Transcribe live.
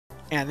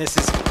And this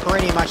is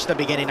pretty much the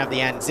beginning of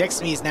the end.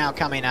 Zixmi's now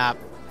coming up.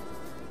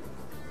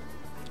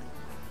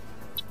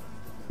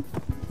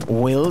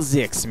 Will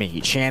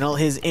Zixmi channel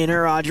his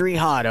inner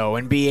adrihado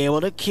and be able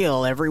to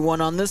kill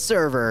everyone on the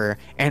server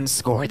and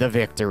score the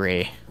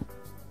victory?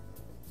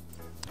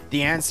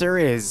 The answer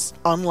is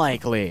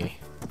unlikely,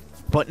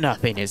 but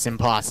nothing is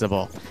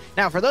impossible.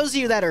 Now, for those of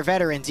you that are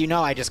veterans, you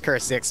know I just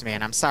cursed Zixmi,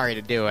 and I'm sorry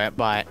to do it,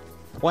 but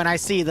when I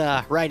see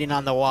the writing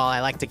on the wall, I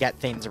like to get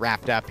things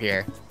wrapped up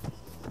here.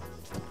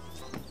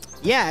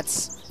 Yet,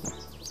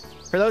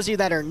 for those of you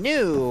that are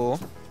new,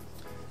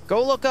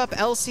 go look up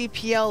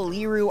Lcpl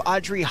Liru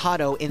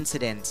adrihado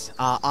incident,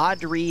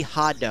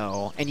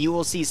 adrihado, and you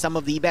will see some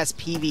of the best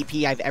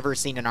PvP I've ever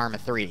seen in Arma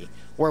 3,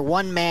 where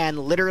one man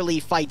literally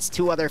fights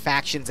 2 other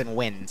factions and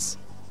wins.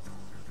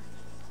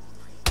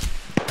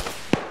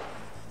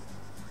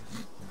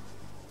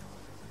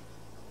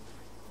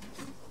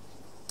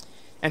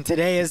 And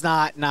today is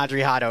not an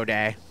adrihado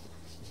day.